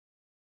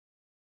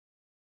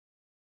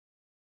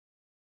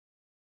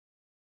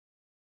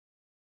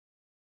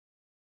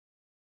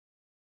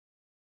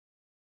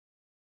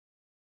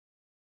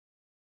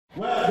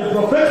Well, the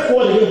prophetic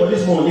word again for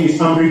this morning is,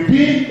 I'm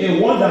redeemed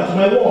a wonder to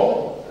my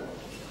world.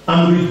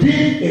 I'm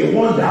redeemed a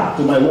wonder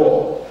to my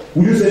world.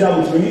 Will you say that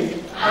with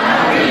me?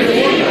 I'm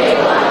redeemed a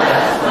wonder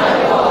to my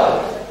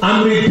world.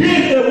 I'm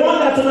redeemed a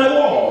wonder to my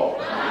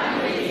world.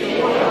 I'm redeemed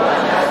a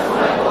wonder to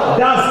my world.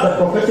 That's the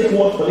prophetic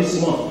word for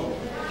this month.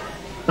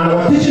 And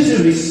our teaching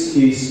series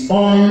is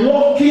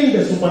Unlocking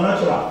the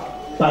Supernatural,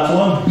 Part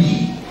 1B.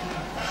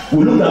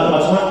 We looked at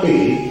Part 1A,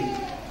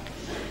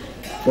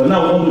 but now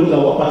we want to look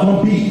at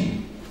Part 1B.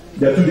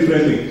 They are two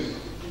different things,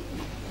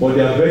 but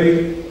they are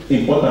very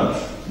important,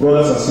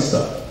 brothers and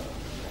sisters.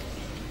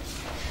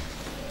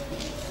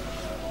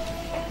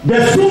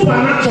 The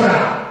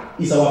supernatural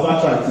is our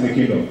birthright in the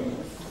kingdom.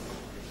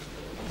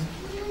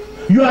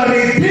 You are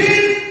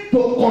redeemed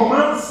to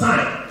command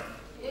sign.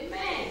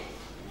 Amen.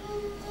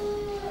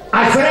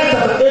 Isaiah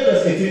chapter 8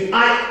 verse 18, I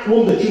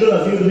whom the children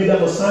of you made up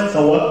for signs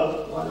and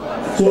what?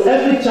 So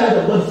every child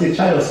of God is a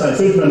child of sign.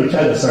 Say it, I'm a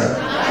child of sign.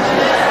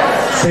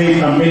 Say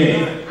it,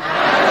 amen.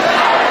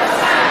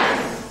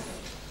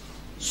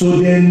 So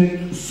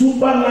the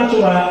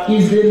supernatural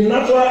is the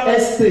natural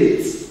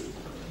estate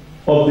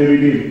of the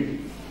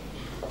redeemed.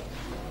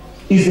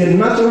 Is the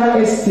natural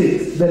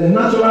estate, the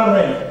natural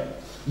realm,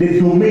 the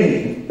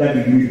domain that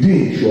the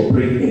redeemed should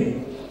operate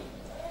in.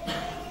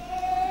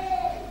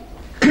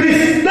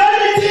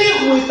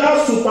 Christianity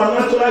without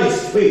supernatural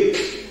is fake.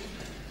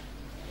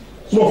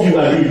 Some of you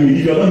agree with me.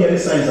 If you are not hearing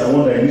signs and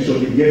wonder in this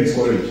church, you get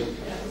discouraged.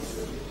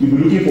 You'll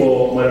be looking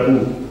for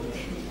Marabu.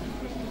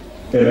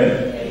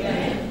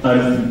 Amen?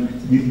 And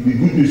the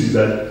good news is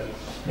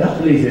that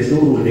place, there's no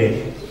road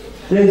there.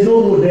 There's no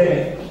road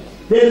there.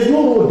 There's no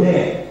road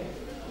there.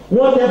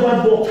 Whatever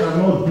God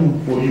cannot do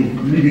for you,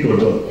 leave it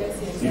alone.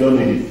 You don't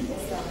need it.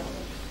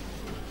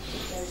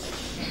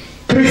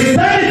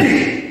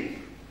 Christianity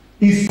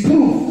is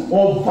proof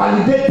or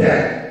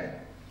validated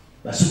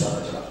by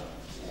supernatural.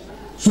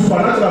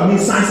 Supernatural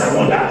means signs and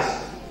wonders.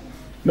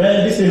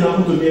 Man, this thing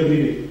happens to me every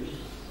day.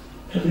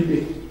 Every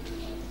day.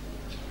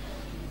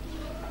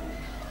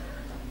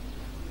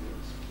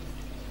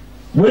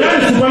 Without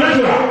the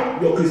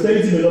supernatural, your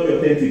Christianity may not be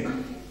authentic.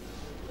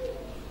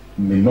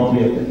 May not be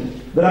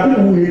authentic. There are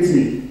people who hate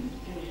me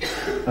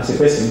as a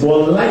person,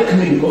 but like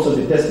me because of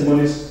the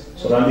testimonies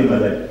surrounding my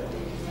life.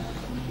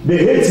 They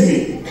hate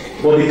me,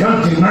 but they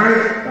can't deny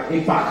the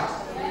impact.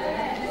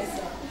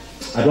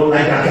 I don't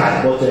like that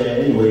guy, but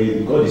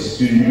anyway, God is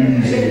still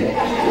using me. Is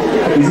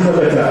it not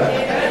better?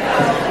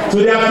 So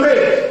they are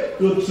afraid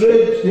to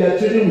trade. They are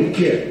trading with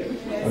care.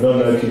 I don't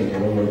like him. I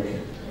don't like him.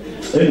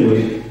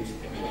 Anyway.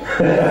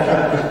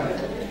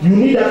 You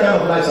need that kind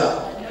of lifestyle.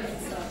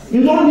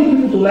 You don't need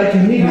people to like you.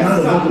 You need the hand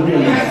of God to be on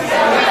you.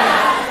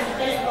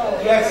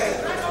 Yes.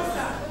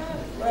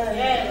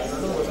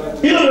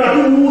 You know, there are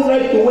people who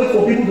like to wait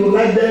for people to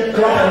like them,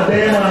 clap for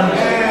them,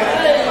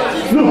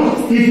 and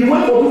look, if you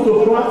wait for people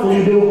to clap for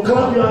you, they will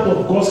clap you out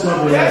of God's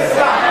clap. Yes,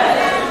 sir.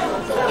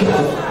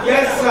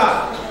 Yes,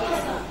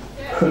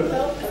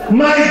 sir.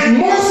 My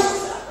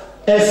most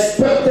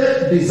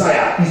expected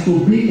desire is to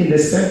be in the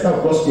center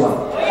of God's plan.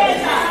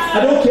 I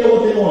don't care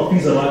what anyone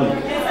feels about it.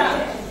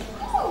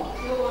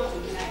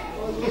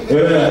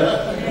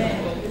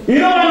 You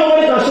know why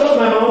nobody can shut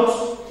my mouth?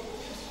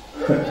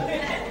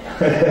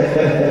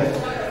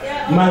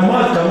 My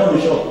mouth cannot be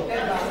shut.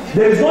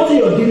 There is nothing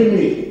you're giving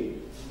me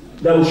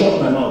that will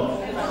shut my mouth.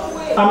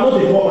 I'm not a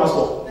poor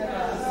pastor.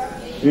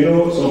 You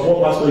know, some poor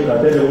pastor, you can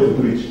tell them what to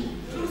preach.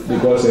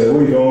 Because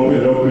when you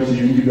don't preach,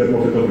 you give them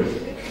prophet to preach.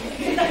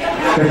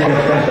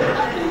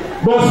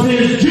 But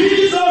since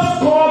Jesus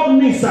called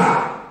me, sir,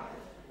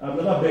 I've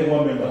never begged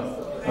one member,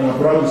 and I'm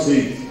proud to say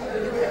it.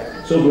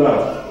 So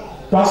glad.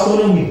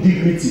 Pastoring with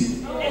dignity.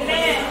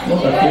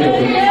 Not afraid of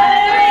it.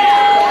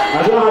 I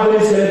don't have any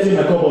skeleton in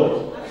my cupboard,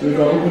 so you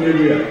can open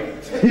everywhere.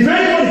 If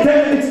anybody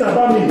tells anything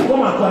about me,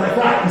 come and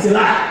clarify. It's a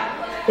lie.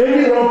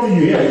 Every wrong thing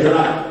you hear is a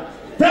lie.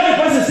 Tell the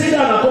person, sit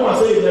down and come and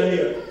say it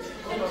here.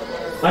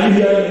 Are you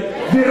hearing me?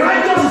 The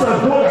righteous is as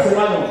bold as a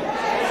lion.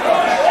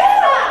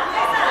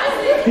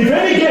 If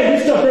any girl in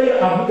this church tell you,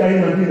 I'll look at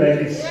him and be like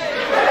this.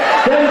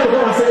 Tell him to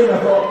come and say it in the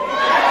front.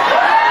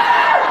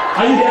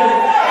 Are you hearing me?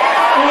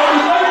 Or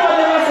if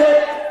anybody ever say,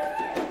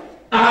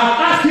 I have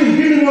asked him,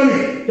 give me money,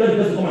 tell the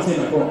person to come and say it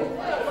in the front.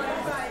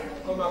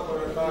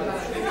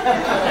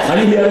 Are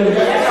you hearing me?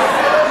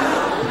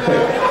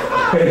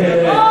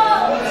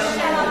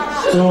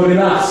 So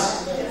relax.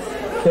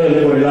 Tell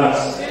them relax.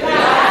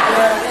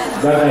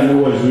 That I know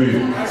what is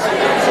real.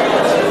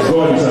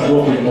 God is at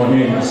work on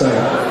him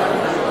inside.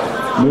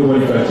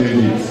 Nobody can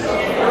change it.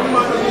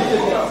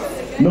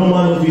 No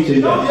man will be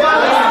changed.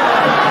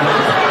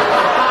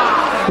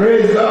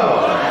 Praise God.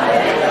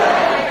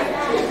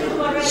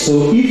 So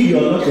if you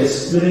are not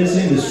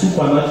experiencing the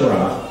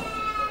supernatural,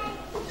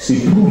 see,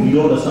 prove you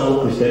don't understand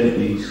what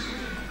Christianity is.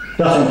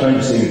 That's what I'm trying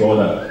to say with all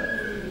that.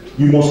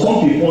 You must come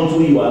to a point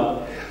where you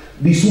are.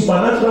 The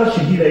supernatural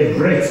should give a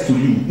breath to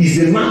you. It's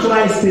the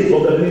natural state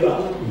of the believer.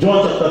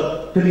 John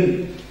chapter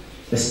 3,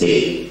 the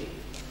state.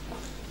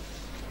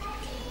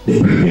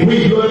 The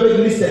way you ever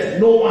listed,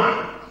 no one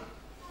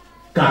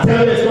Can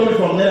tell where it's coming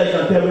from there, you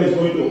can tell where it's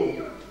going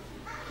to.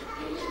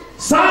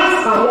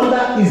 Signs and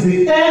wonder is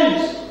the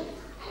end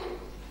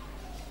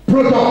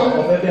product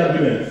of every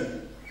argument.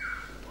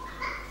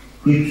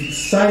 It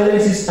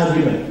silences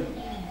argument.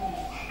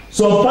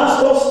 Some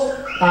pastors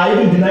are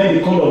even denying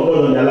the call of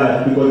God on their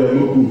life because there are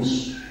no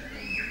proofs.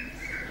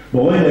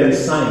 But when there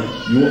is sign,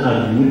 you won't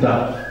argue, you won't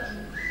doubt.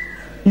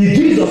 If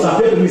Jesus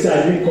appeared to me and say,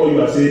 I didn't call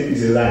you, I say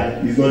it's a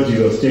lie. It's not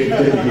Jesus. Check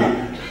it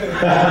again.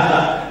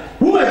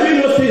 Who are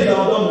doing those things that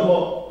I've done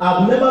before?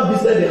 I've never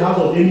visited the house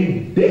of any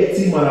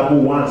dirty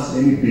marabu once,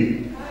 any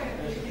day.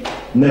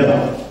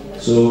 Never.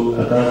 So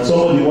I can.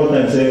 Somebody one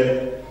time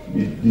said,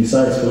 the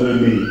signs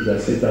following me.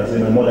 That Satan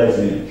said, my mother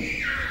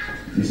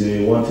is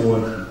a one thing.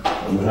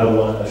 We have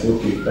one. I said,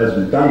 okay, that's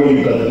good. Thank God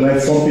you can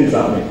recognize something is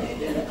happening.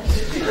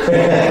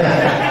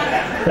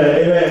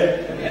 Amen.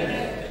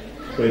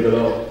 Praise the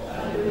Lord.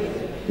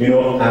 You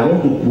know, I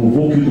want to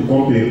provoke you to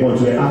come to a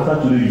point where after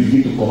today you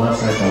begin to command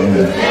signs and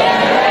wonders.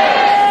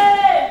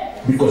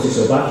 Because it's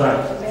a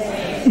battle.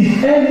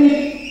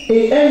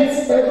 It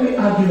ends every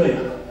argument.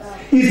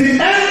 It's the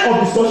end of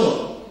discussion.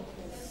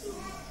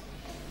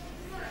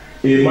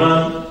 A man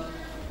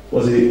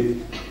was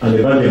an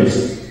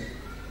evangelist.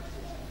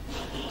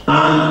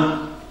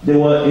 And they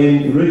were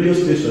in radio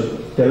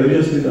station,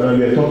 television station, and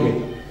we were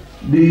talking.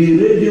 The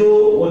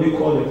radio, what do you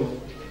call it?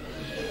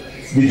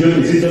 Is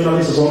it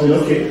journalist or something?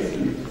 Okay.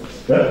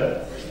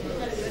 Yeah?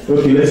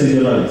 Okay, let's say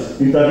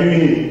journalist. Interviewing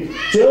him.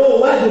 Say, oh,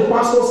 why do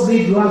pastors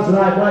live last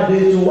drive? Why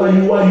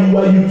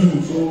you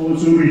too?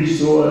 So rich,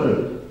 so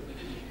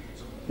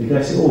the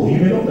guy said, oh, you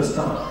may not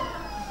understand.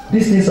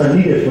 These things are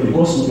needed for the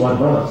gospel to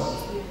advance.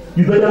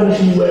 You better wish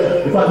me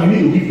well. In fact, you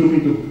need to give to me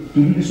to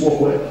do this work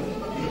well.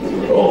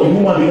 Oh, the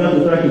woman began to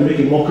try to make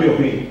a mockery of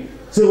him.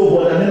 Say, oh,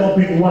 but there are not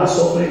people who are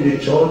suffering in the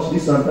church,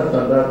 this and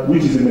that,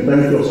 which is the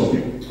mentality of some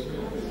people.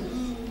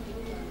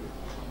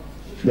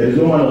 There is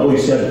no man of God you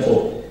see at the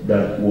top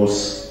that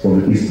was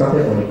he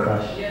started on a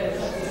crash.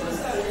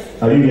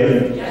 Yes. Are you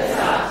hearing me? Yes,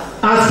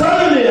 sir. And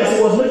suddenly, as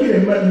he was making a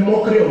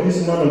mockery of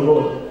this man of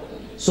God,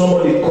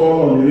 somebody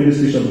called on the radio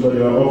station because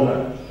they were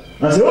online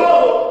and said,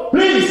 oh,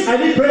 please, I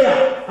need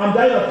prayer. I'm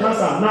dying of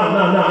cancer.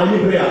 Now, I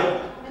need prayer.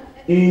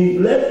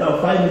 In less than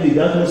 5 minutes,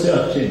 the atmosphere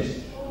has changed.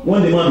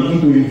 When the man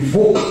began to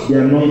invoke the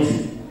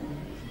anointing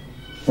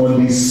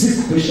on the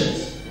sick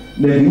patients,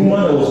 then the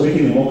woman that was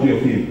making a mockery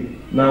of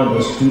him now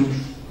understood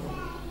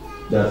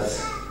that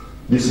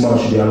this man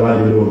should be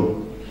allowed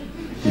alone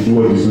to do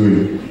what he's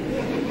doing.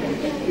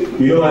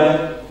 You know why?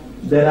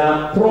 There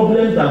are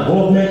problems that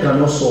government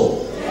cannot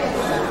solve.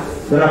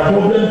 There are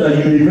problems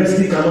that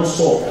university cannot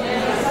solve.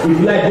 If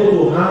you like go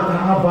to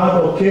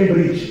Harvard or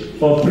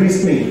Cambridge or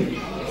Princeton,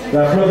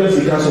 there are problems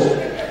you can solve.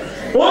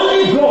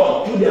 Only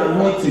God through the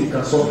anointing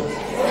can solve it.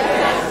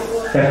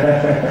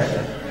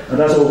 And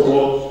that's what we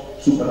call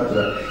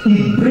supernatural.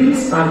 It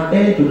brings an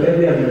end to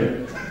every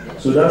argument.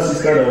 So that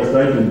sister that was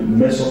trying to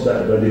mess up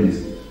that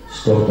evangelist,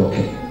 stop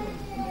talking.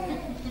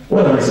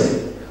 What am I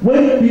saying?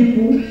 When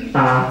people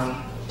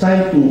are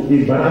trying to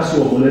embarrass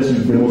you or molest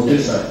you,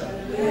 demonstrate sign.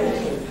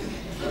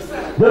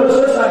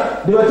 Demonstrate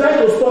sign. They were trying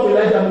to stop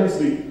Elijah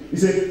ministry. He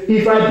said,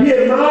 if I be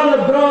a man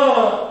of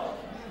God,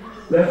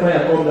 let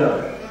fire come down.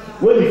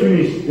 When he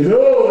finished, he said,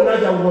 oh,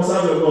 Elijah, we must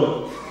serve your God.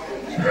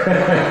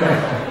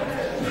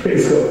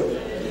 Praise God.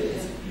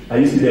 Are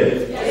you still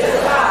there? Yes,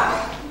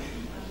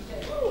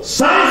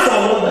 signs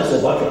and wonders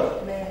of battle.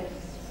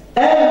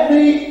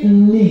 Every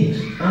need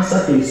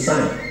answer to a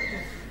sign.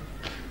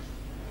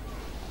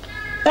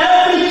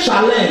 Every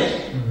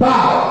challenge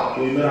bow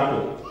to a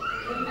miracle.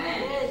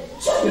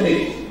 So you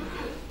need.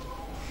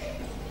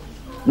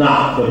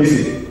 Now, but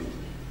listen.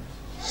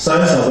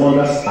 Signs and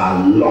wonders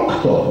are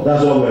locked up.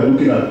 That's what we're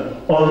looking at.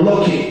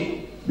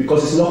 Unlocking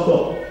because it's locked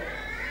up.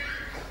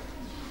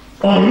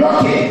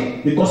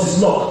 Unlocking because it's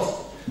locked.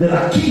 There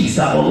are keys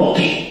that unlock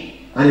it.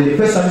 And in the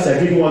first service, I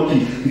gave you one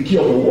key, the key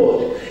of the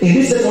word. In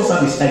this second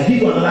service, I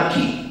give you another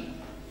key.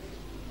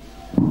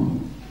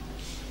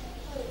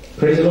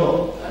 Praise the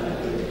Lord.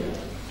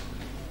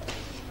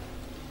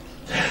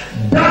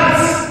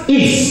 That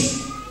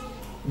is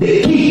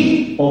the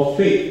key of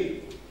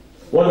faith.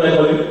 What do I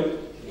call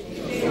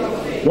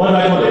it? What do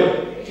I call it?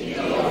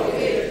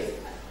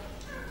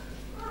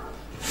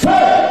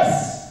 Faith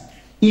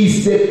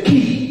is the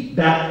key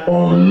that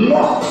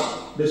unlocks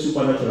the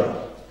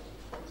supernatural.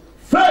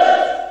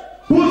 Faith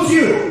puts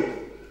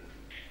you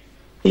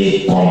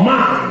in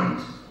command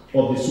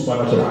of the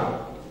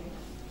supernatural.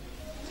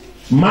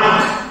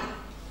 Mark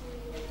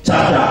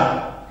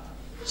chapter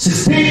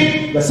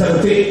 16, verse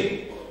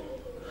 17.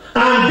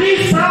 And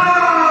these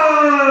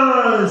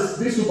signs,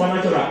 this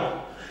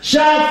supernatural,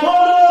 shall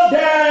follow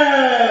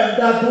them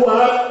that do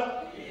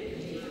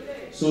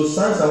have. So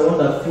signs are one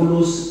that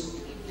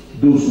follows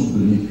those who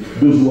believe,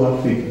 those who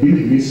have faith.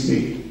 Believe means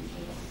faith.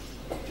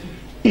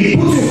 It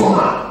puts you in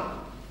command.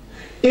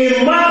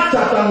 In Mark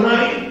chapter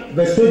 9,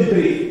 verse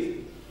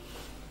 23,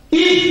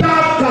 if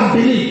thou can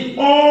believe,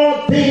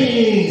 all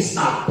things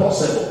are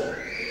possible.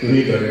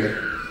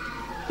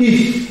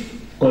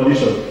 If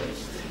condition,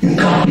 you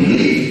can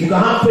believe, you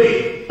can have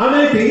faith, How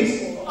many things?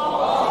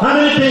 How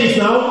many things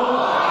now?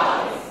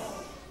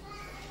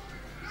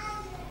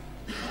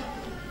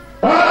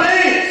 All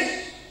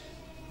things.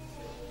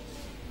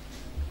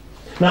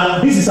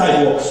 Now, this is how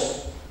it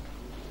works.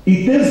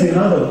 It takes the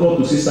hand of God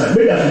to see signs.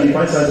 Maybe I should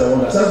define signs and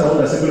wonders. Signs and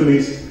wonders simply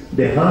means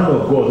the hand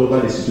of God over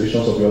the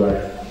situations of your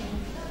life.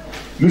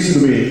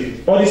 Listen to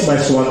me. All this my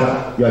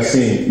swagger you are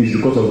saying is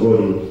because of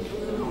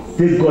God.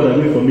 Take God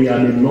away from me.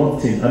 I'm a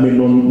nothing. I'm a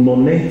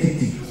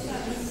non-entity.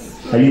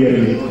 Are you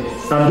hearing me?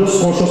 I'm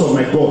just conscious of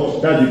my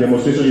God. That's the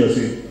demonstration you're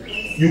saying.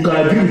 You can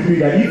agree with me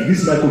that if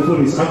this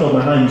microphone is out of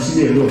my hand, you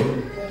see me alone,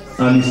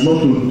 and it's not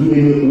to do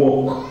any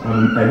work,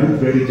 and I look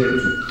very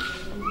gentle.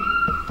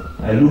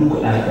 I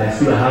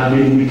feel I have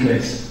many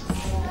weakness.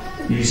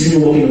 If you see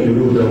me walking on the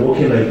road, I'm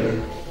walking like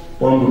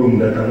one room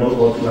that cannot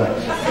walk like.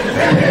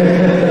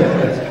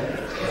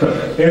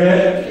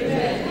 Amen?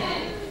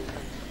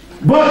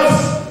 But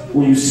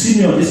when you see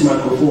me on this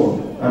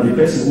microphone and the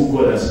person who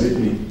God has made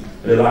me,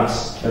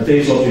 relax. I tell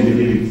you something,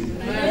 believe it.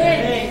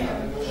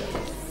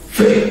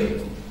 Faith.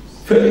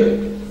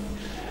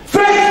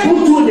 Faith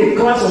puts you in the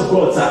class of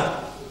God, sir.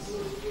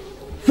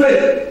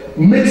 Faith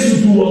makes you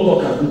do what God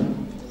can do.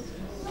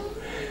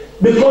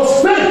 Because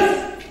faith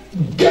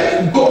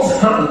gets God's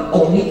hand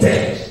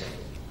committed.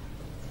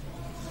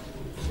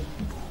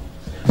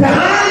 The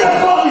hand of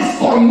God is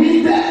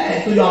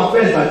committed to your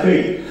affairs by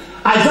faith.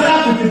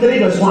 Isaiah 53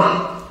 verse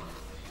 1.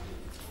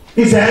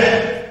 He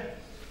said,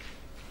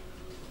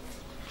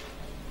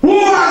 who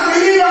has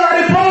believed our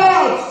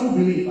report? Who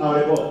believe our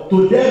report? To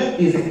them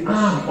is the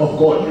arm of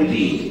God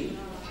revealed.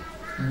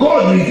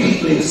 God revealed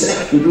to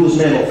himself to those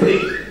men of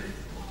faith.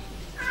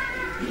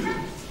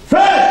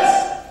 Faith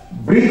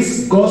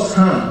brings God's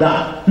hand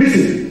down.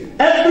 Listen,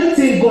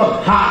 everything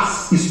God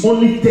has is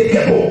only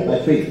takeable by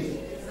faith.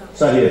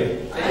 Start here.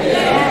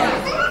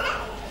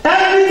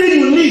 Everything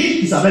you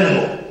need is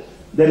available.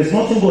 There is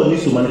nothing God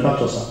needs to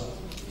manufacture, sir.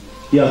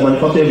 He has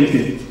manufactured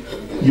everything.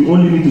 You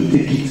only need to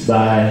take it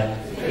by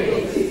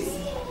faith.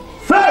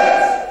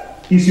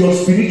 Is your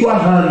spiritual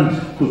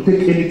hand to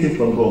take anything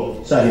from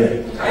God. Start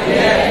here.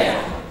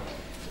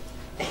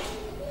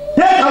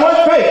 Take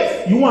away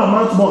faith, you won't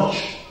amount much.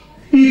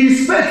 It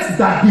is faith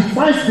that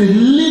defines the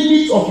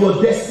limit of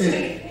your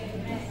destiny.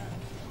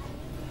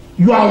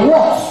 Your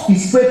worth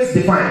is faith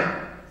defined.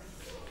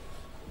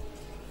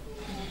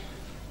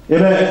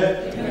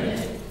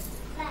 Amen.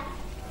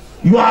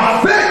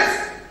 Your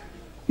faith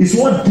is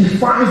what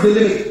defines the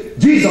limit.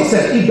 Jesus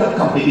said, if that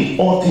can believe,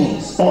 all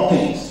things.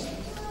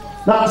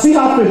 Now, see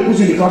how faith puts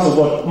you in the class of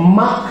God.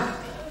 Mark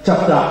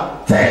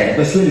chapter 10,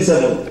 verse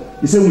 27.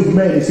 He said, with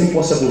men it's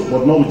impossible,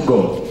 but not with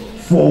God.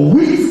 For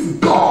with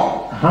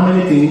God, how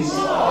many things?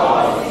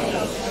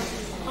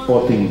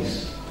 All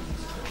things.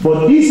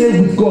 But he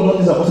said, with God,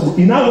 nothing is impossible.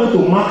 He now went to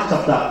Mark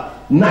chapter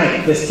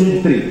 9, verse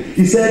 23.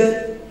 He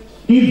said,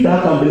 if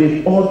thou can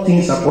believe, all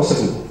things are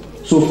possible.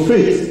 So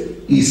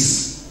faith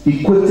is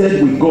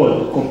equated with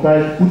God,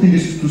 compared, putting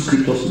these two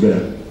scriptures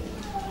together.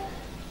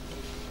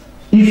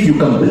 If you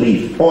can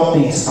believe, all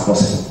things are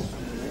possible.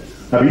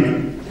 Have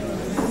you?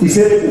 He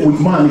said, with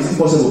man it's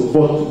impossible,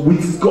 but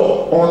with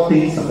God, all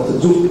things are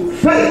possible. So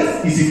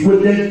faith is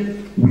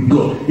equated with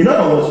God. In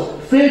other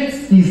words,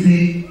 faith is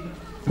the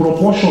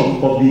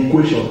proportion of the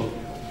equation.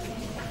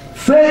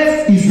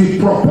 Faith is the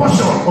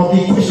proportion of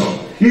the equation.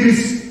 It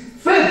is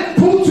faith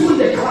puts you in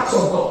the class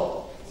of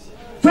God.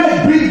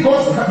 Faith brings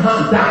God's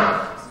hand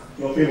down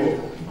your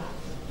favor.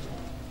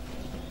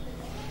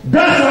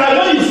 That's why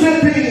when you say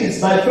things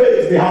by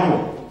faith, they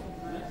happen.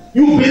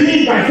 You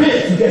believe by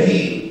faith, you get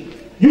healed.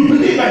 You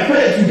believe by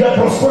faith, you get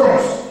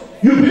prosperous.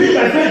 You believe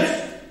by faith,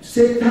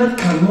 Satan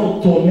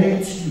cannot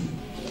torment you.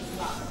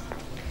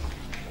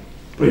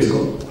 Praise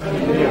God.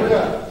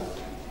 Hallelujah.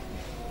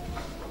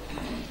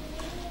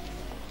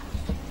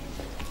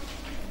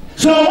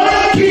 So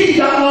one key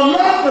that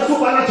unlocks the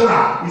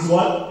supernatural is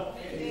what?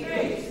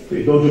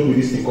 Faith. Don't joke with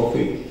this thing called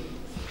faith.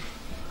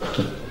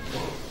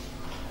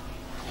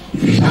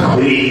 If you shall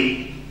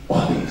believe,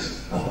 all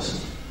things are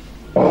possible.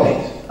 All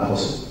things are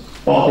possible.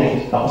 All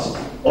things are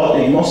possible. All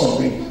things, not some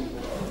things.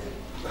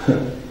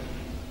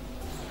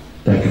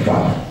 Thank you,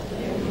 Father.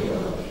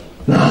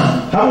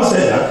 Now, having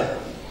said that,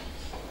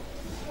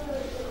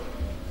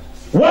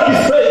 what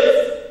is faith?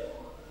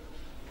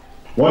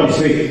 What is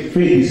faith?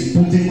 Faith is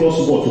putting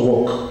God's word to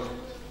work,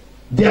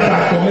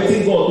 thereby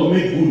committing God to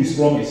make good his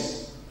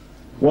promise.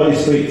 What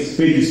is faith?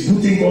 Faith is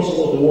putting God's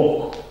word to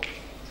work.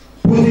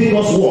 Putting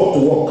God's word to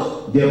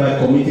work,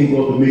 thereby committing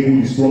God to make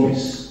good his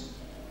promise.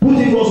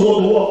 Putting God's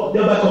word to work,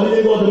 thereby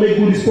committing God to make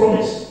good his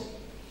promise.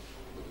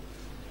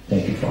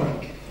 Thank you, Father.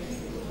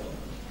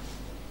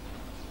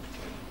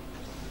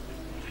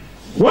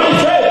 What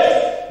is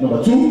faith?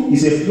 Number two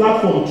is a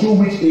platform through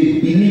which a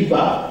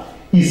believer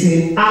is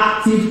in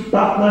active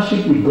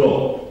partnership with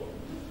God.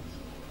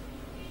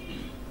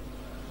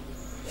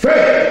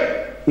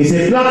 Faith is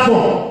a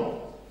platform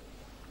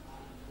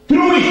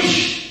through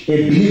which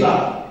a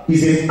believer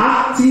is in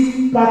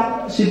active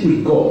partnership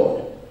with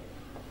God.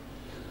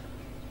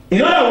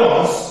 In other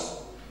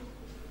words,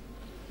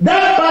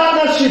 that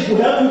partnership will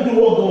help you do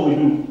what God will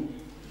do.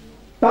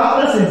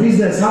 Partners in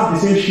business have the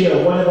same share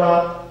of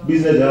whatever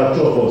business there are,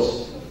 two of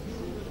us.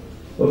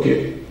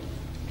 Okay.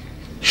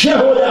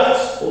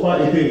 Shareholders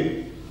over a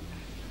thing.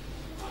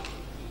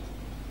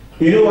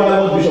 You know why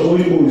what Bishop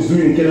Oyibo is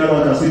doing in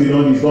Canada can still be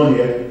done, is done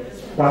here?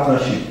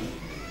 Partnership.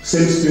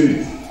 Same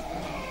spirit.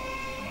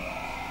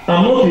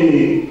 I'm not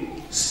a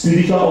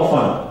spiritual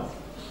orphan.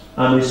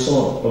 I'm a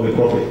son of a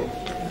prophet.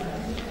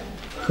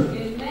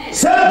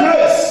 Same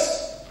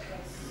grace.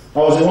 I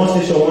was in one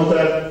station one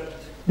time.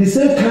 The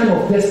same kind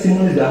of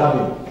testimonies they're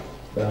having.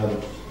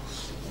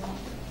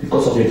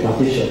 Because of the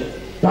impartation.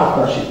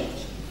 Partnership.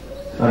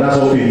 And that's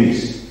what faith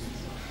is.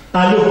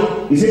 And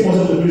look, it's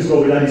impossible to please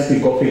God without this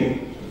thing called faith.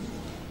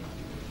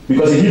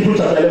 Because in Hebrews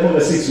chapter 11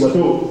 verse 6 we're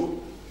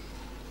told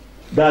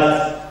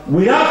that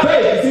without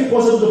faith it's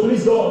impossible to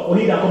please God, for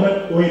he that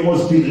cometh, or he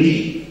must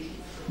believe.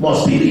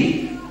 Must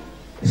believe.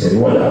 He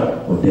said, what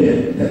of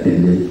them that they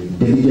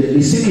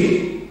diligently seek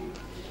it.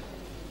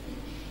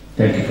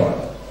 Thank you,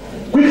 Father.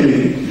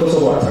 Quickly, because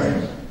of our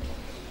time.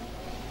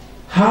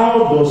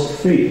 How does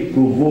faith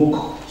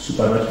provoke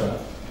supernatural?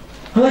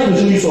 I'd like to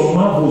show you some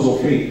marvels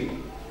of faith.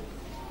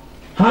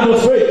 How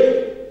does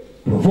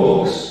faith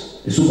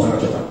provokes the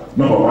supernatural?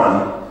 Number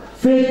one,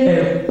 faith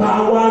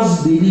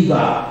empowers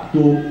believer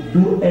to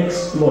do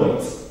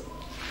exploits.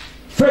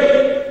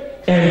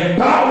 Faith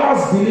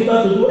empowers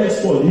believer to do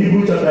exploits.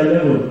 Hebrews chapter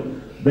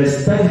 11,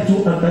 verse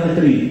 32 and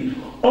 33.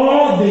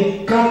 All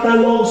the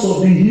catalogs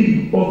of the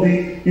heroes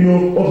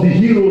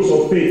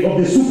of faith, of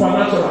the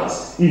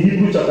supernaturals in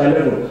Hebrews chapter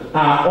 11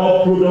 are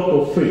all product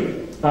of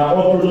faith. Are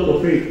all product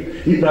of faith.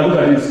 If I look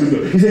at this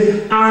scripture, he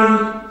said,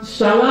 and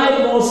shall I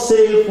not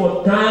say,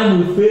 for time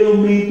will fail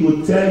me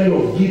to tell you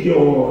of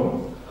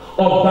Gideon,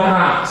 of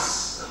Barak,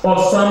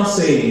 of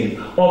Samson,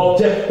 of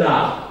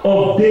Jephthah,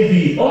 of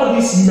David, all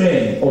these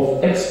men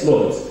of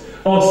exploits,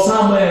 of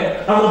Samuel,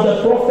 and of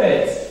the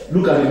prophets.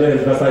 Look at the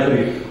verse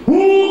 33.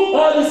 Who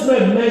all these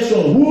men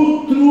mentioned,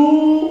 who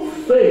through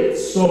faith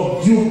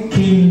subdued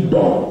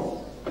kingdom.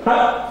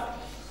 Huh?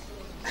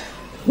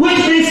 Which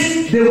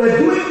means they were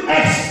doing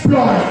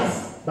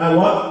exploits. By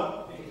what?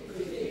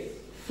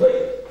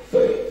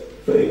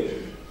 Faith.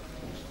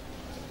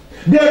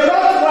 They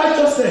wrought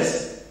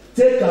righteousness.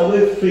 Take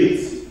away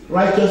faith.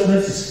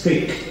 Righteousness is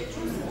fake.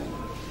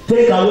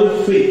 Take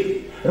away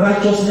faith.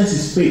 Righteousness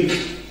is fake.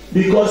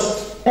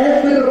 Because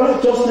every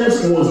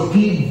righteousness was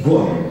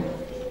given.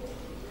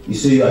 You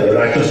say you are the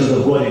righteousness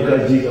of God in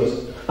Christ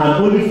Jesus.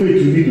 And only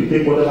faith you need to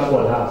take whatever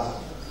God has.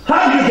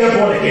 How do you get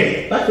born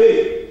again? By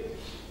faith.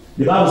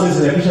 The Bible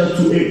says in Ephesians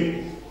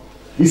 2:8.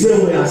 He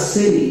said we are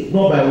saved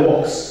not by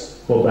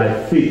works, but by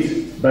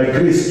faith. By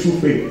grace through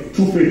faith.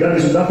 Through faith. That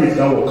is without faith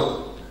can work.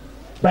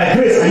 By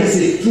grace, and he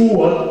said through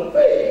what?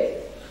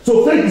 Faith.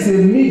 So faith is a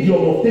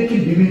medium of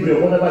taking delivery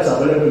of whatever is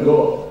available in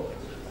God.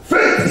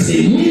 Faith is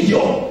a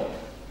medium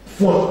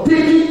for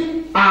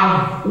taking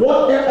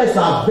whatever is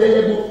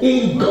available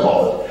in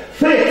God.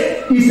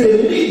 Faith is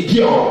a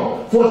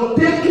medium for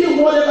taking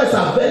whatever is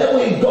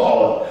available in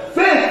God.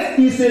 Faith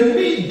is a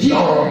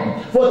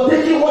medium for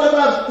taking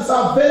whatever is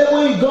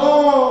available in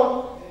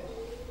God.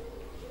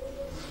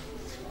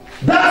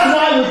 That's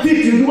why we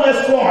teach you do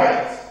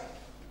exploits.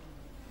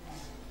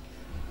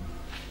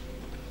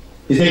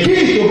 It's the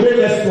key to great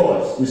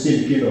exploits we see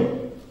in the kingdom.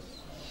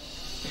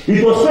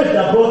 It was faith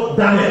that brought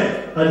Daniel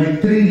and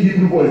the 3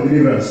 Hebrew boys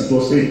deliverance. It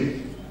was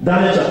faith.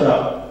 Daniel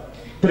chapter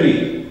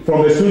 3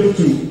 from verse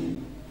 22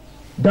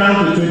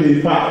 down to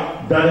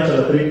 25. Daniel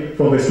chapter 3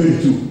 from verse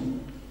 22.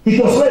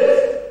 It was faith.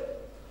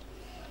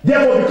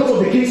 Therefore, because of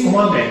the king's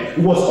commandment,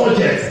 it was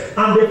urgent,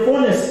 and the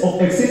furnace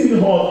of exceeding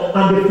hot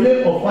and the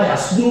flame of fire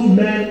slew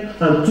men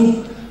and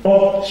took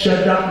up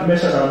Shadrach,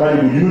 Meshach, and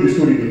Abednego. You know the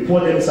story. They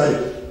poured them inside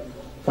the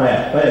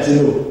fire. Fire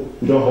said, no,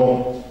 we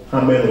don't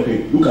harm men of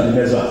faith. Look at the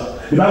next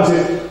verse. The Bible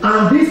says,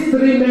 and these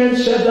 3 men,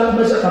 Shadrach,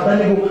 Meshach, and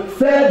Abednego,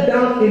 fell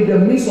down in the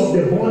midst of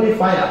the burning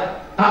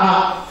fire.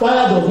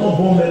 Fire does not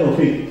burn men of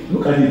faith.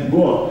 Look at it.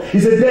 Go on. He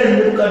said, then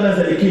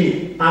Nebuchadnezzar the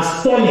king,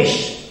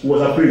 astonished,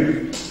 was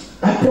afraid.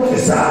 I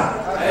prophesy.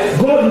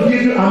 God will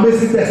give you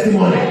amazing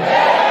testimony.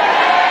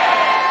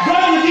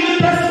 God will give you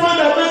testimony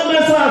that makes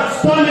men so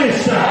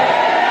astonished.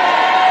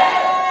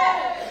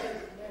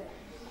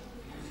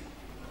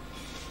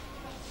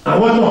 And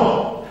what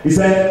more? He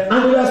said,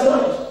 and they were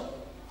astonished.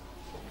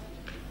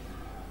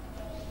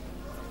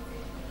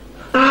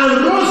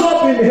 And rose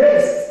up in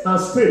haste and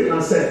spake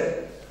and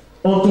said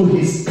unto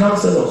his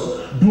counselors,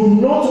 do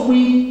not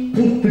we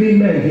put 3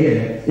 men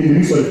here in the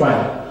midst of the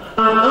fire?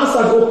 And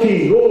answered, O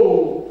king,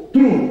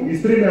 true,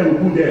 his 3 men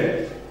will put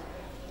there.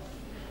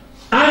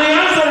 And he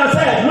answered and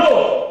said,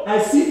 no,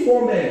 I see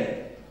 4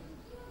 men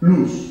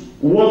loose,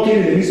 walking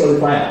in the midst of the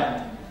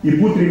fire. He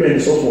put 3 men in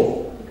so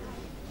forth.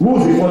 Who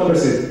is the 4th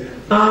person?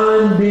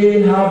 And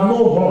they have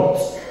no heart.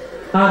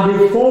 And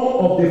the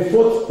form of the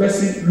 4th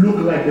person look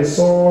like the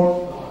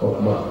Son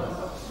of Man.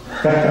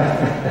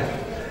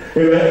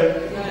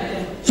 Amen.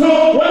 So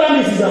what that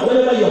means is that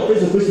whenever you are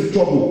faced with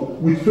trouble,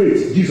 with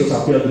faith, Jesus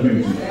appeared to be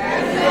with you.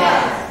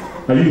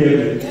 Are you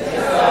hearing me?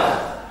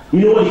 You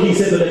know what the king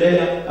said to the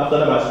earlier after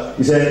that verse?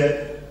 He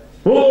said,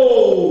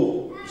 oh,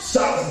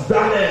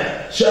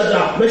 Daniel,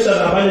 Shadrach, Meshach,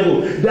 and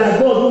Abednego, their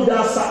God who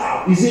thou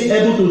serve, is he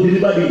able to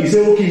deliver thee? He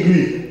said, "O King,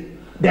 leave."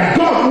 Their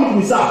God who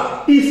we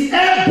serve is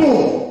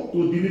able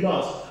to deliver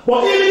us.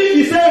 But even if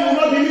he said he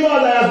will not deliver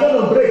us, that has gone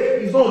on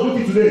break, he's not on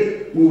duty today,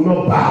 we will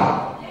not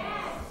bow.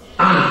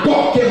 And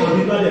God came and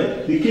delivered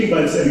them. The king by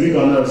himself began to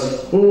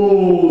announce,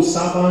 "Oh,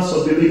 servants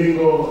of the living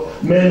God,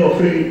 men of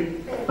faith,"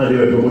 and they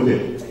were promoted.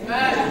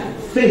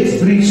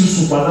 Faith brings you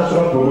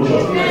supernatural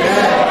promotion.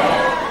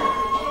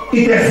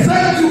 It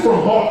exempts you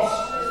from hurt.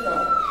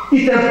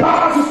 It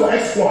empowers you for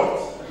exploit.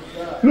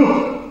 Look,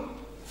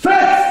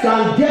 faith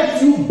can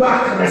get you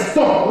back,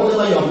 restore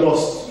whatever you have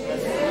lost.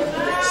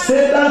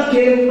 Satan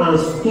came and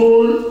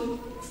stole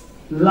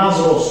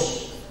Lazarus.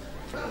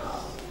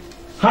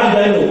 How did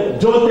I know?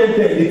 John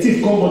 10:10, the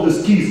thief comes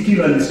for to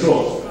kill and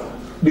destroy.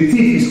 The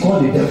thief is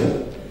called the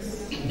devil.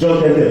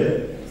 John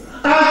 10:10.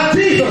 And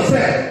Jesus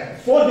said,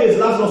 4 days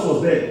Lazarus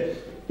was dead.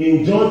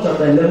 In John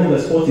chapter 11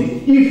 verse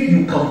 40, if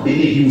you can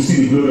believe, you will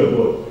see the glory of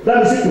God. That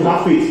means if you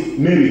have faith,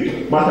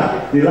 Mary,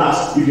 Martha, the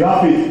last, if you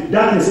have faith,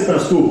 that thing Satan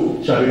stole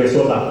shall be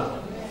restored back.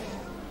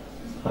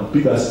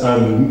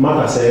 And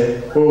Martha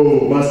said,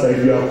 "Oh, Master,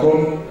 if you have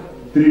come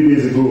 3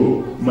 days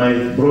ago, my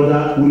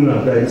brother wouldn't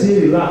have died." He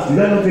said, "Relax, did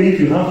I not tell you if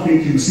you have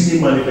faith, you will see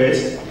me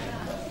manifest?"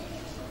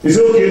 He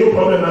said, "Okay, no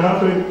problem, I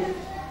have faith."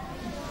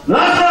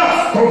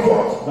 Lazarus,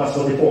 comfort, verse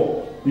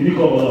 44. Did he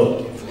come or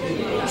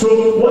not? So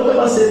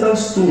whatever Satan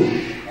stole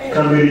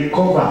can be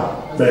recovered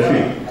by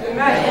faith.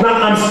 Now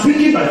I'm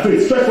speaking by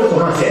faith. Stretch forth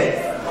your hands here.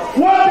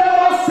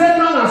 Whatever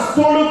Satan has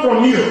stolen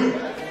from you,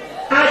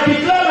 I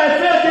declare by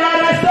faith they are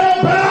restored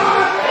back.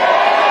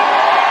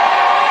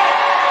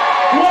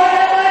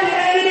 Whatever the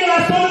enemy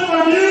has stolen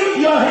from you,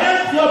 your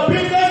health, your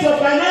business, your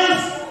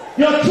finance,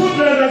 your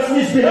children that's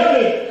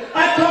misbehaving,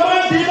 I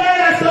command divine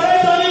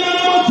restoration in the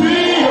name of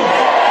Jesus.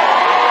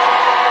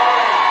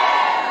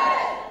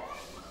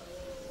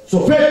 So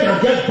faith can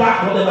get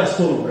back whatever is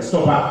stolen,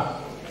 restore back.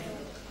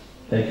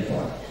 Thank you,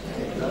 Father.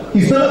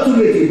 It's not too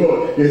late to God.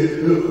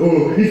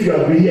 Oh, if you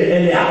have been here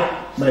earlier,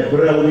 my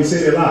brother, when he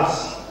said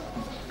relax,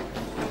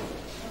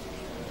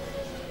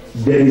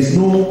 there is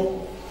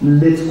no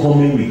late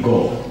coming with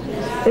God.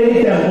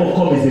 Anytime God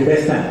comes is the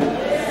best time.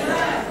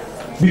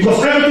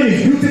 Because everything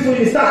is beautiful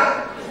in His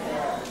time.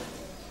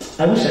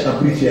 I wish I can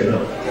preach here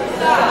now.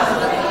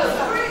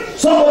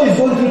 Somebody is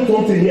going through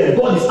something here.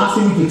 God is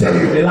asking me to tell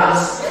you,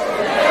 relax.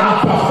 I'm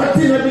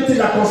perfecting everything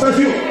that concerns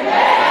you.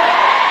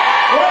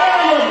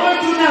 Whatever you're going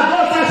through now,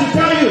 God has to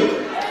tell you.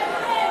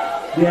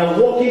 They are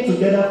working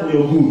together for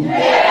your good.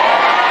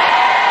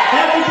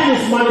 Everything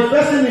is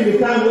manifesting in the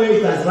time where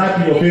it has right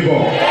in your favor.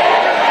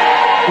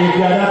 If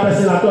you are that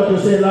person, I thought you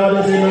say loud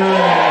as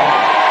amen.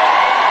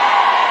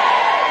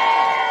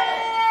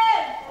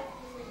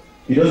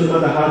 It doesn't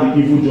matter how the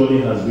evil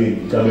journey has been,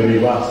 it can be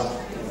reversed.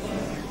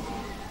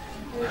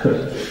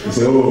 You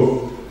say,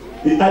 "Oh,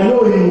 I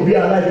know he will be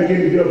alive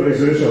again the day of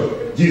resurrection."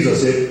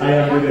 Jesus said, "I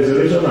am the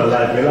resurrection and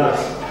life." Relax.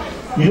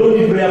 You don't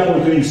need prayer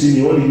point when you see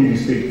me, all you need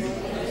is faith.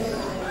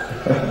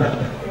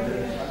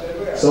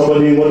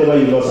 Somebody, whatever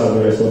you lost, I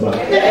will restore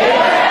back.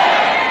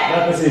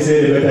 That person is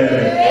saying the better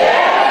amen.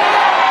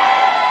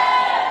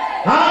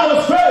 How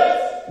was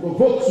faith?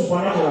 Provoke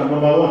supernatural.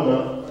 Number 1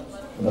 now.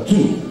 Number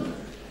 2.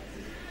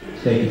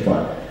 Thank you,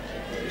 Father.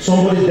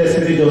 Somebody's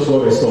destiny just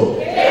got restored.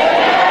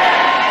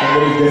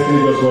 Somebody's destiny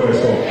just got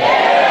restored.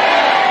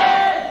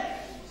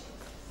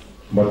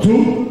 Number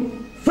 2,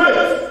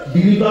 faith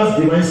delivers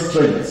divine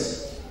strength.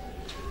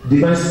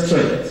 Divine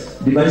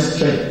strength. Divine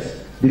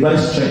strength. Divine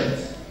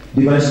strength.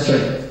 Divine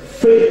strength.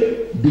 Faith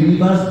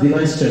delivers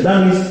divine strength.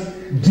 That means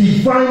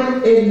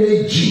divine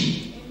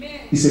energy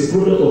is a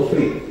product of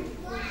faith.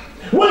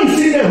 When you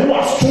see them who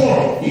are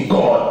strong in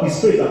God, it's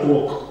faith at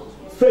work.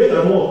 Faith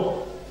at work.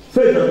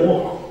 Faith at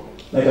work.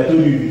 Like I told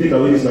you, if you take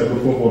away this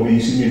microphone from me,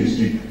 you see me in the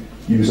street,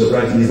 you'll be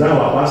surprised. Is that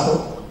our pastor?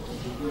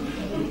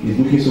 He's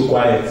looking so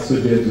quiet, so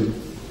gentle.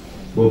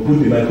 But put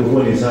the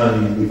microphone in his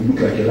hand, he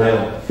look like a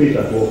lion. Faith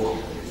at work.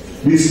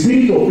 The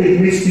spirit of faith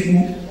makes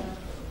people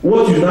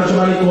what you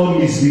naturally call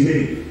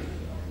misbehave.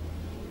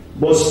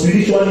 But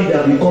spiritually they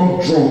have become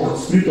drunk.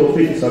 Spirit of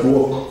faith is at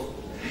work.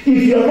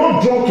 If you are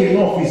not drunk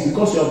enough, it's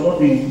because you have not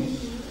been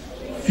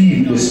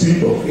filled with the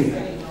spirit of faith.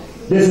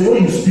 There's a way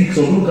you speak,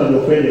 some people can be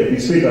offended.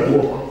 It's faith at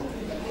work.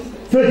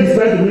 Faith is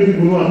trying to make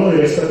people know I'm not a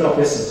respecter of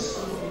persons.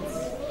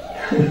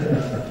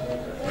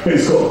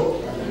 Praise God.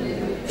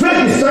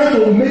 Faith is trying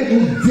to make you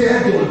dare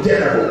the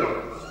undareable.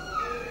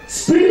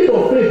 Spirit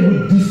of faith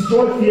will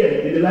destroy fear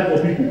in the life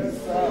of people.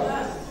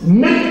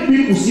 Make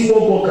people see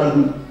what God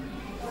can do.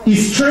 It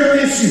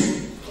strengthens you.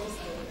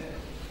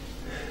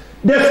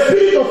 The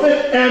spirit of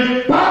faith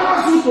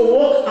empowers you to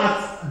walk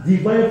at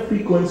divine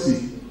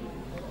frequency.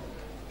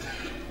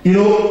 You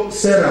know,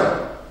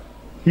 Sarah,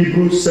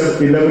 Hebrews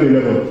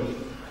 11:11.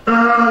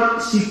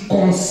 And she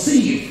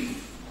conceived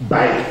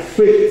by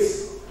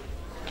faith.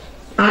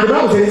 And the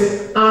Bible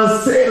says,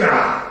 and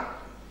Sarah,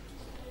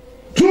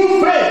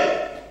 through faith,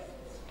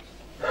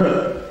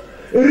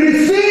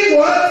 received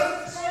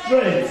what?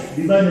 Strength,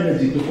 divine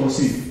energy to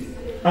conceive.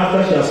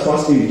 After she has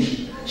passed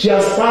age. She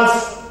has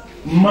passed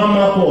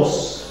mama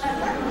pause.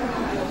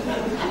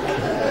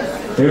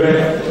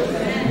 Amen.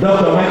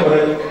 Doctor, am I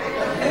correct?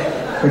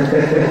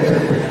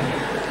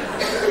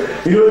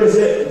 You know, they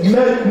say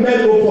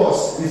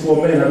menopause is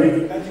for men, I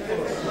mean.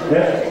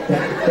 Yeah?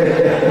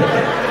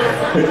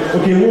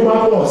 Okay, woman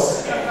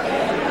pause.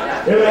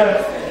 Amen.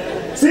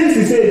 Since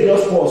he said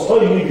just pause,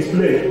 all you need is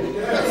play.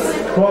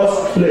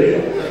 Pause,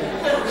 play.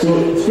 So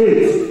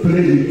faith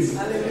played it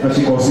and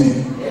she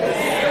conceived.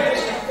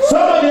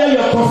 Somebody here, you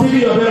are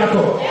conceiving your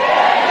miracle.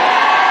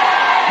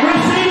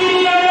 Receive it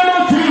in the name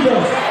of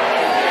Jesus.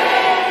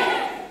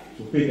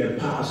 So faith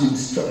empowers you with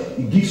strength.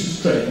 It gives you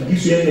strength. It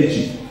gives you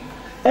energy.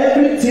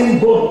 Everything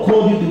God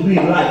called you to do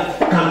in life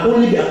can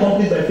only be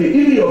accomplished by faith.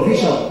 Even your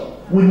vision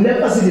will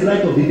never see the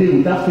light of the day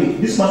without faith.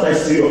 This matter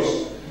is serious.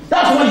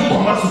 That's why you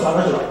command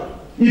supernatural.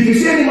 If you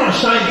see any man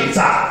shining, it's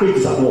at faith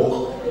is at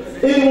work.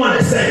 Anyone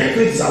is saying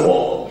faith is at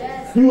work.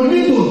 You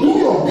need to do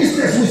your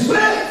business with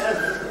faith.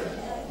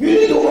 You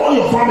need to run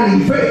your family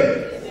with faith.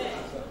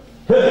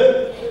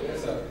 Hey.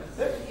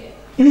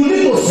 You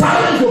need to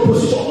silence your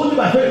position only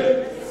by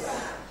faith.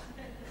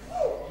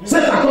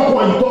 Set a talk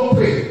when you talk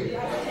pray.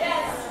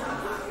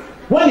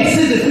 When he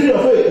sees the spirit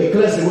of faith, he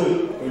clears the way.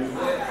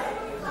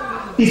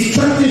 It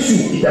strengthens you,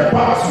 it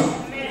empowers you,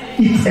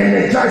 it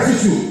energizes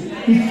you,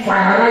 it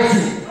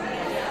fireizes you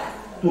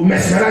to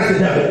mesmerize the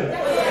devil.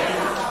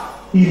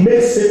 He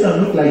makes Satan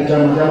look like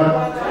Jama.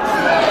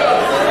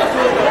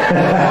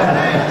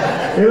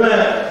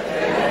 Amen.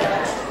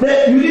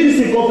 You need this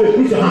thing called faith.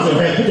 Put your hands on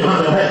your head. Put your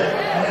hands on your head.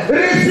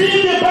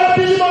 Receive the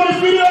baptism of the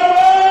Spirit of God.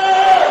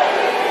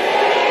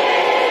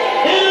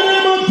 In the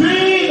name of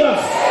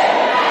Jesus.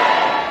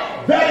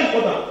 Very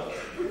important.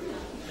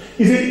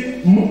 You see,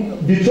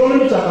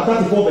 Deuteronomy chapter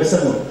 34 verse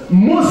 7.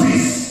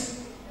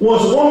 Moses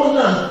was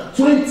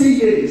 120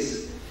 years.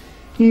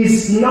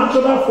 His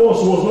natural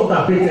force was not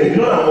abated. You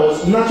know that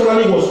was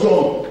naturally was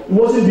strong. He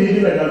wasn't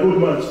behaving like an old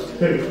man.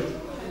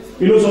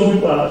 You know, some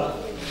people are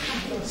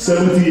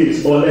 70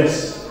 years or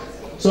less.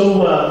 Some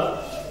who are,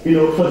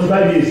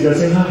 45 years. They're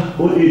saying,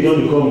 old age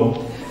don't become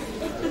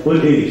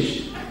old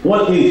age.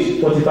 What age?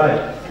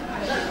 45,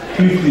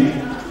 50.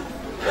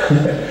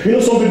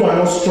 Some people are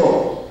not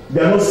strong.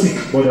 They are not sick,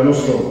 but they are not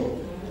strong.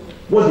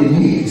 What they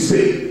need is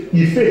faith.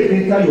 If faith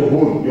enter your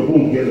bone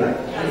will get life.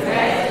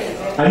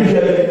 Are you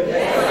hearing it?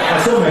 I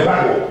saw my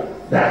Bible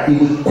that it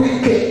will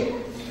quicken.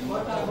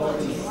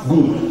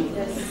 Good.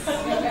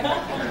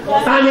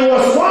 And he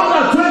was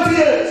 120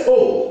 years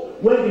old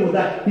when he would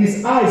die.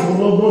 His eyes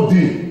will not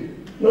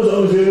dim. Not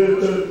always say,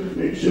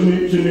 show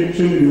me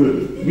the way.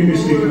 Give me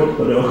sleep, not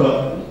for the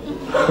worker.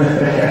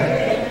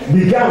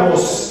 The guy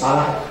was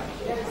alive.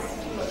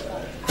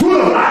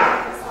 Full of life.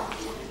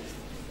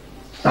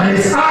 And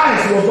his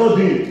eyes was not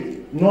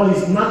dim. Nor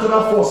his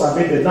natural force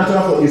abated.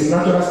 Natural force, his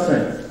natural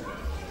strength.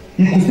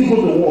 He could still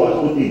go to war at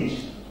old age.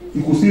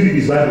 He could still read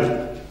his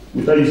Bible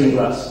without using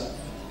glass.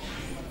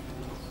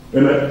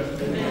 Amen.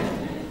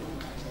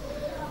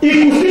 He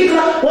could still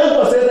climb. When he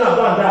was saying that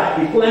about that,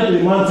 he climbed the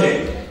mountain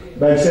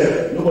by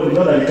himself. Nobody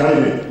know that he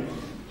carried him.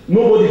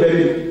 Nobody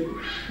buried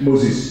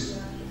Moses.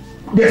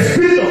 The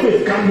spirit of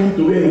faith came him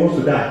to where he wants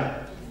to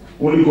die.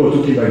 Only God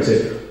took him by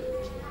himself.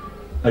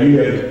 Are you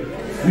hearing?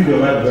 Read your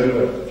Bible very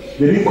well.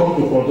 They didn't come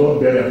to control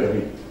burial for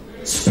him.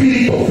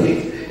 Spirit of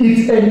faith.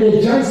 It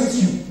energizes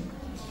you.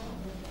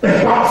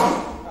 Empowers you.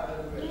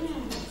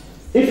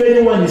 If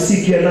anyone is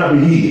sick here now, be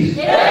healed.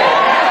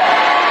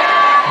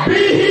 Yeah. Be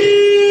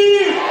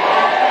healed.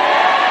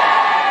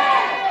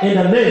 Yeah. In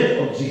the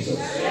name of Jesus.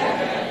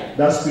 Yeah.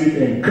 That spirit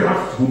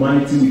engrafts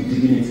humanity with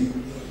divinity.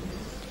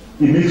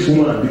 It makes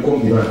woman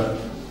become divine.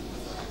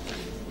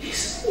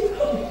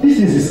 This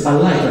is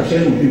alive I'm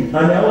sharing with you.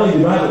 And they are all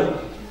in the Bible.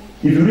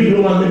 If you read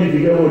Romans, maybe if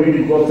you get one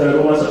reading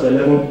Romans chapter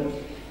 11,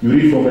 you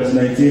read from verse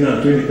 19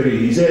 and 23.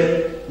 He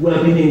said, we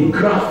have been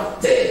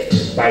engrafted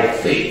by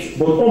faith,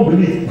 but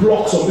unbelief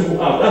blocks some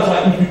people out. That's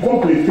why if you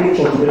come to a faith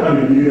church, you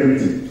can't believe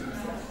everything.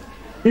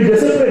 If they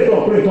say pray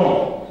tongue, pray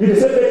tongue. If they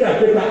say pray that,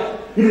 pray that.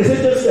 If they say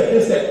take step,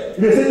 take step. If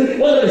they say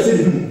whatever they say,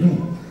 do.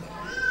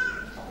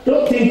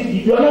 Don't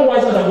think you are not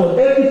wiser than God.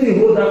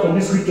 Everything wrote down from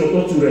this scripture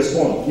not to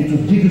respond. It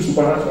will give you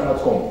supernatural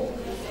outcome.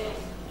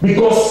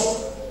 Because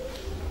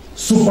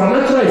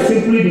supernatural is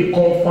simply the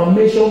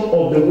confirmation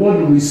of the word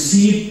you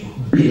received,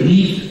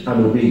 believed,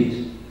 and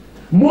obeyed.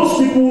 Most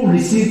people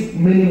receive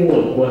many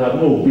words but have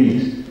not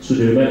obeyed, so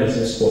they remain in the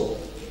same spot.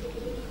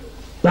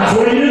 That's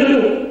what you need to do.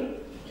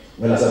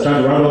 Well, as I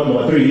try to round up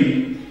number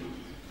 3,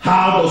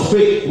 how does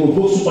faith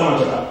provoke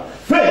supernatural?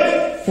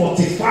 Faith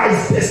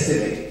fortifies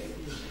destiny.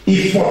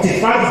 It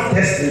fortifies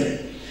destiny.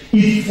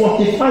 It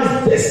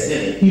fortifies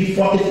destiny. It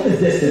fortifies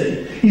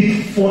destiny.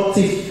 It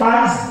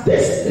fortifies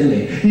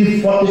destiny.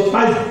 It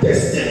fortifies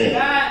destiny.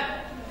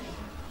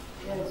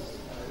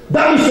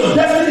 That means your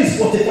destiny is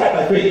fortified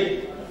by faith.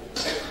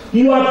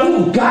 You are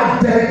too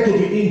guided to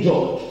be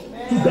injured.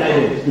 Too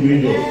guided to be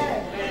injured.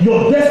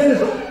 Your destiny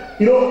is,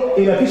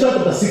 in Ephesians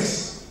chapter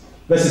 6,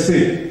 verse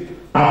 16,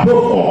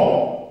 above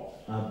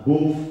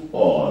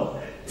all,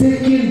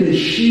 taking the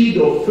shield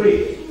of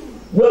faith,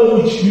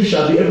 wherewith you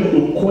shall be able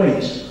to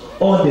quench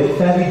all the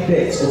fiery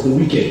debts of the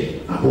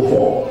wicked above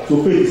all.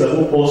 So faith is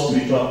above all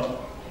spiritual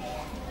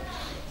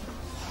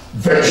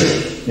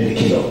virtue in the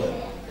kingdom.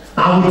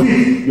 And with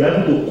it, you are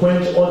able to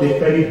quench all the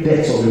fiery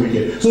debts of the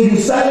wicked. So you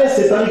silence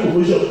satanic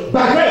opposition.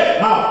 By faith.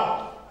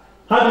 How?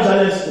 How do you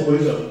silence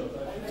opposition?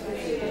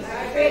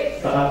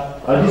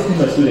 Are these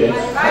my students?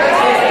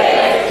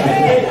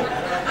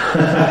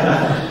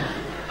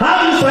 How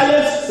do you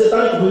silence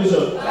satanic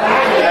opposition?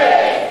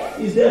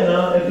 It's there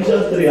now.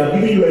 Ephesians 3. I'm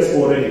giving you S4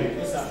 already.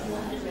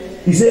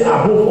 He said,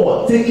 above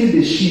all, taking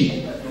the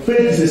shield. Faith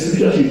is a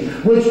spiritual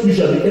shield, which you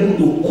shall be able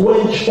to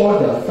quench all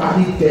the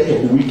fiery debt of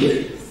the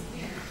wicked.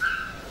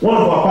 One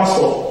of our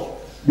pastors,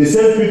 they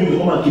sent people to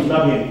come and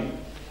kidnap him.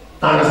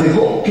 And as they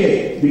go,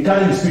 okay, they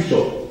carry his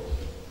picture.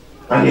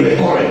 And they were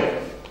calling.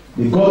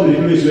 They got to the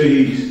place where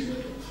he is.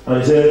 And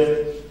he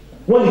said,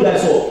 when the guy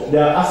saw, they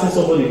are asking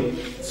somebody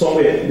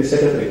somewhere, the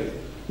secretary,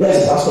 where's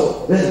the pastor?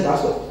 Where's the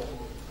pastor?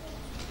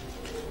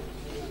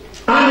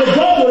 And they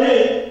got to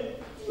him.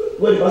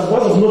 Well, the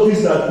pastor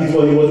noticed that it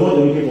was what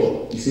they were looking for.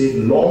 He said,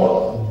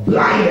 Lord,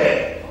 blind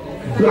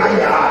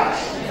their eyes.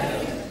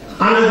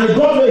 And as they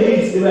got where he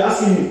is, they were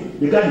asking him,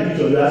 they got the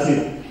picture, they were asking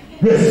him,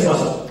 where's this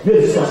pastor?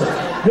 Where's this pastor?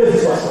 Where's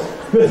this pastor?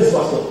 Where's this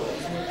pastor?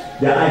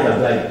 Their eyes are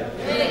blind.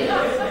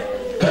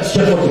 Catch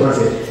what you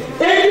say.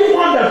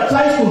 Anyone that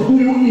tries to do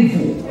you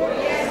evil,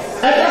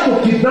 either to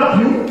kidnap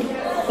you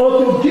or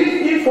to give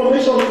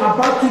information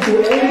about you to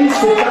any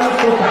satanic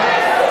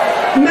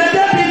contact, may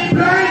they be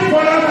blind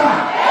forever.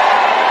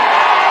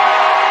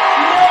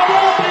 May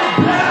they be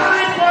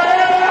blind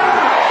forever.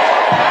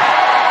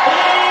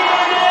 In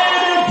the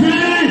name of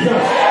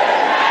Jesus.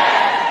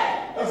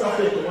 That's how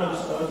faith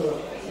commands.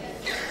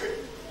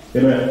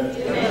 Amen.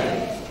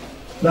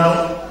 Now,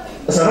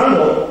 as a round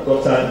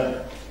of time,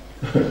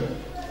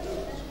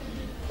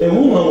 a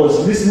woman was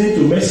listening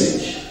to a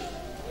message.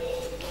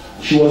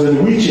 She was in a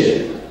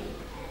wheelchair.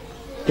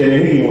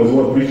 Kenneth Hagin was the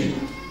one preaching.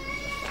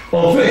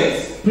 On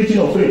faith, preaching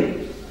on faith.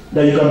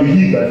 That you can be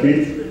healed by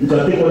faith. You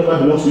can take whatever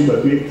belongs to you by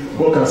faith.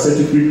 God can set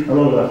you free and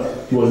all of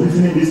that. He was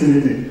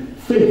listening.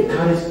 Faith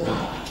carries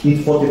power.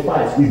 It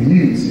fortifies, it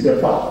heals, it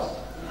empowers.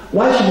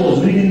 While she was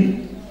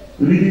reading,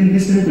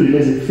 listening to the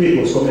message, faith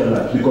was coming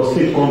alive. Because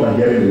faith comes by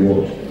hearing the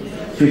word.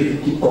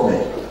 Faith keep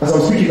coming. As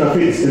I'm speaking, her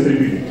faith is entering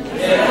people.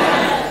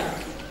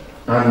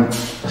 And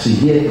she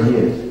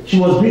heard. She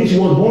was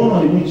born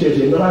on the wheelchair.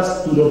 She had never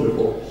stood up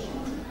before.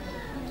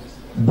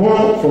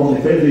 Born from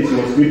the first day she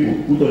was crippled,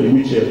 put on the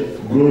wheelchair,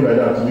 growing like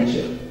that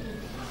wheelchair.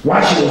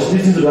 While she was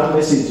listening to that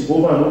message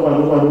over and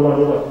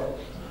over,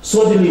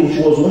 suddenly she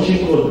was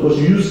washing clothes because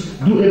she used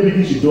to do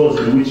everything she does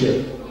in the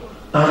wheelchair.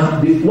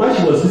 And while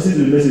she was listening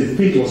to the message,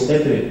 faith was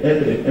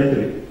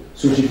entering.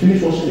 So she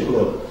finished washing the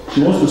clothes.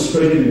 She wants to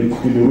spread it in the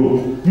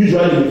road.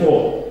 Usually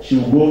before, she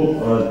will go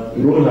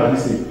and roll her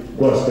this thing.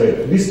 God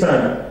spread. This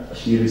time,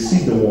 she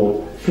received the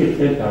word, faith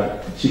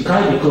entered. She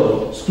carried the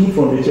cloth, stood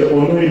from the chair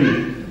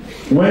unknowingly,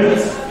 went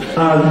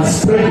and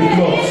spread the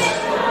cloth.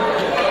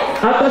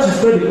 After she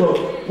spread the cloth,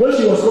 when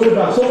she was coming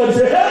back, somebody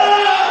said, hey!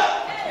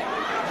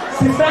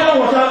 Sister,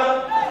 water.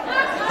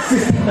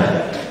 Sister.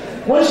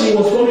 When she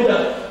was coming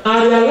back, I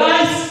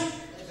realized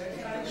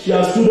she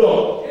has stood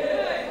up.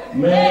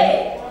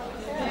 Man,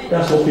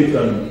 that's what faith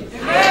can do.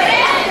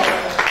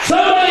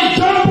 Somebody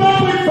jump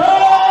up with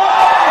power!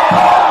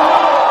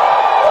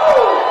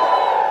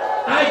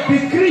 I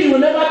decree you will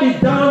never be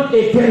down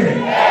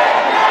again.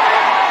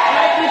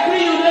 I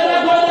decree you will never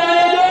go down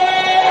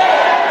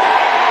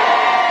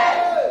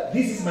again.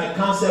 This is my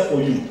counsel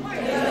for you.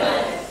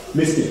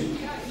 Listen.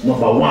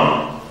 Number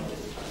one,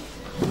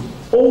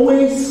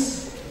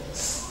 always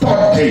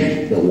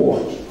study the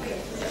word.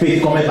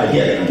 Faith cometh by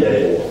hearing and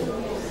hearing the word.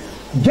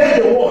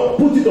 Get the word,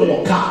 put it on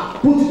your car,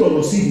 put it on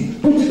your CD,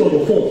 put it on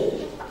your phone,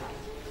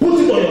 put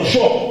it on your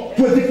shop,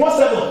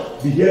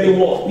 24/7. Be hearing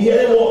word, be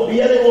hearing word, be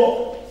hearing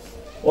word.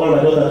 All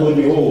my daughter told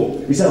me,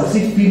 he said, I'm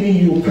still feeling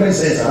your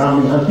presence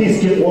around me, and things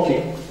keep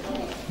working.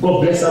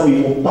 God bless her with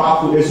your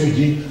powerful SUG,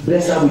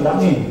 bless her with,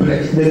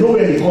 there's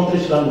nowhere in the country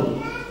she can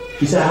go.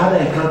 She said, I had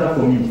an encounter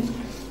from you.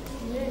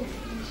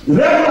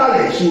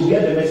 Regularly, she will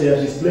get the message that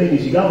she's playing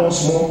it. She got one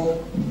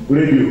small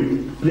radio,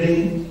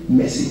 playing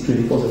message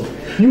 24/7.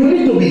 You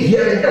need to be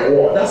hearing the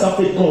word. That's how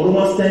faith comes.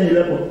 Romans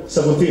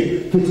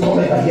 10:11-17. Faith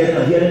comes by hearing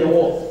and hearing the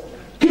word.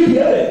 Keep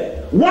hearing.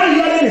 One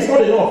hearing is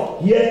not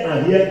enough. Hear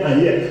and hear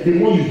and hear. The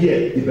more you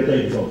hear, the better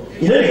you become.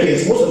 In any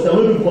case, most of the time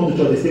when people come to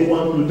church, they stay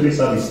 1, 2, 3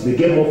 service. They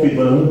get more faith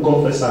when they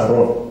confess and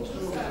run.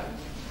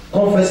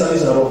 Confess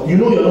service and run. You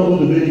know you're not going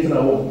to do anything at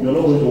home. You're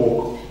not going to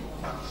walk.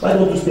 Why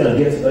don't you stay and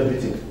get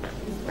everything?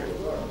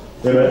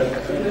 Amen.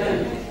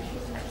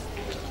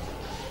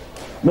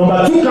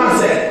 Number 2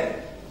 counsel.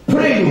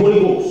 Pray in the Holy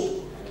Ghost.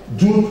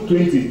 June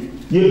 20.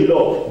 Ye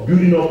beloved,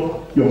 building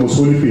up your most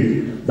holy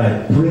faith by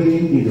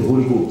praying in the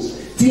Holy Ghost.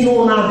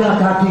 Tino naga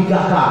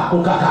kaka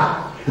kokaka.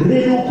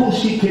 Redo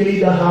kushi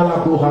kelida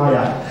hala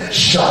kohaya.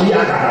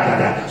 Sharia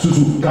gaga.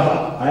 Susu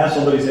kaba. I asked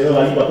somebody, say,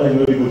 are you baptized in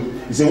the Holy Ghost?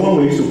 He said, one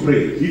way we used to pray.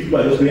 If people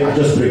are just praying, I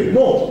just pray.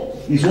 No.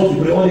 It's what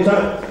you pray all the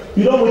time.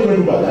 You don't wait for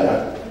people like that.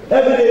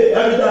 Every day,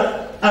 every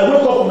time I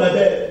wake up from my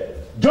bed,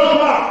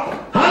 jump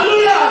up,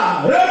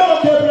 hallelujah!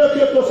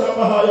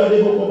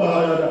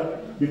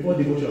 Before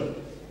devotion,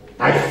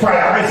 I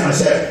firelight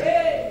myself.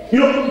 You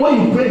know,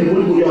 when you pray in the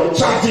Holy Ghost, you are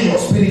charging your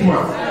spirit,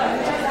 man.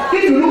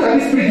 If you look at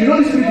this spirit, you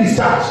know this spirit is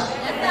charged.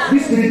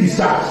 This spirit is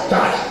charged.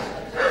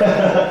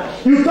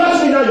 You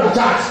touch me now, you are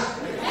charged.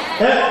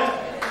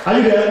 Are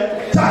you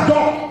there? Charged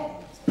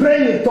up.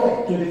 Praying in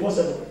tongues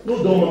 24/7.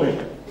 No dull moment.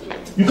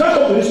 You can't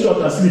come to this church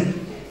and sleep.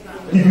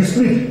 If you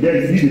sleep, there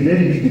is a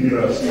very big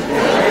deliverance.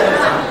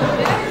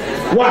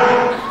 Why?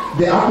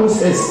 The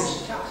atmosphere.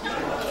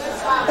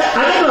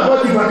 I don't know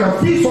about you, but I can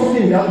feel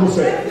something in the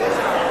atmosphere.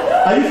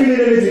 Are you feeling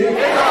anything?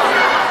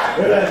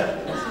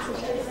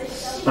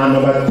 And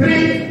number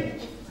 3,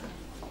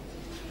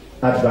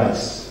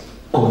 advice.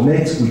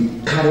 Connect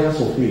with carriers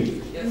of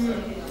faith.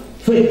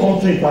 Faith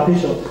comes through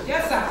impartation.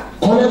 Yes, sir.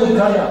 Connect with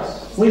carriers.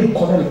 When you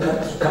connect with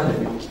carriers, you carry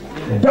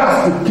faith.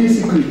 That's the key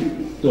secret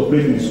to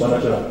operate in the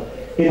supernatural.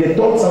 In the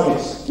third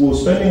service, we will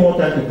spend more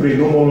time to pray,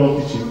 no more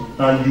long teaching,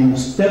 and you will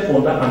step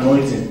on that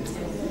anointing.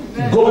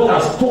 God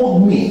has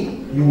told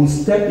me you will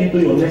step into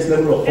your next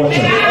level of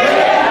fortune.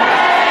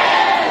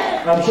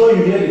 I'm sure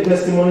you hear the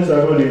testimonies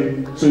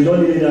already, so you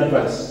don't need any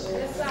advice.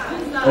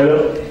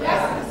 Hello?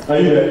 Are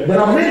you there? There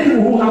are many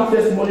people who have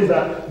testimonies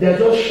that they are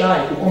just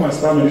shy to come and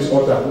stand on this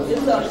altar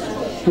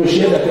to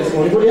share their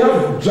testimony, but they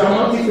have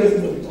dramatic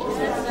testimonies.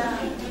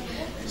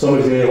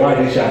 Somebody say, why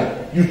are they shy?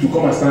 You to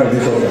come and stand on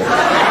this altar.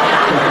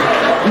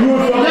 You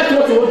will forget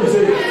what you want to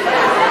say.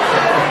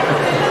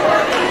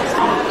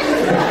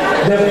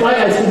 The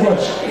fire is too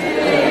much.